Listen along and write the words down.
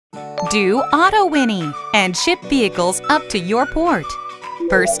Do Autowini and ship vehicles up to your port.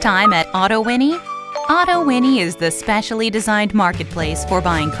 First time at Autowini? Autowini is the specially designed marketplace for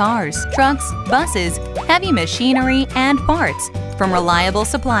buying cars, trucks, buses, heavy machinery, and parts from reliable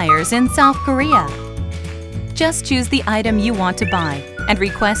suppliers in South Korea. Just choose the item you want to buy and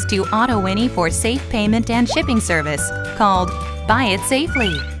request to Autowini for safe payment and shipping service called Buy It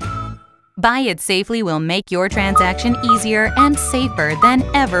Safely. Buy It Safely will make your transaction easier and safer than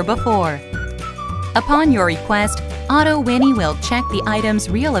ever before. Upon your request, Autowini will check the item's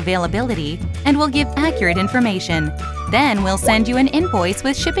real availability and will give accurate information. Then we'll send you an invoice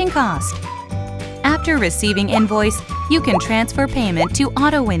with shipping cost. After receiving invoice, you can transfer payment to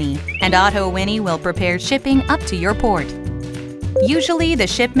Autowini, and Autowini will prepare shipping up to your port. Usually, the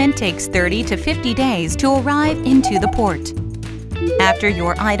shipment takes 30 to 50 days to arrive into the port. After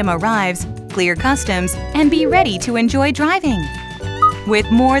your item arrives, clear customs and be ready to enjoy driving. With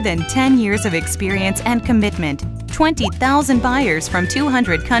more than 10 years of experience and commitment, 20,000 buyers from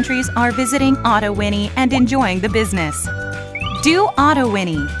 200 countries are visiting Autowini and enjoying the business. Do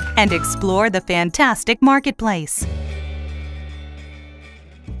Autowini and explore the fantastic marketplace.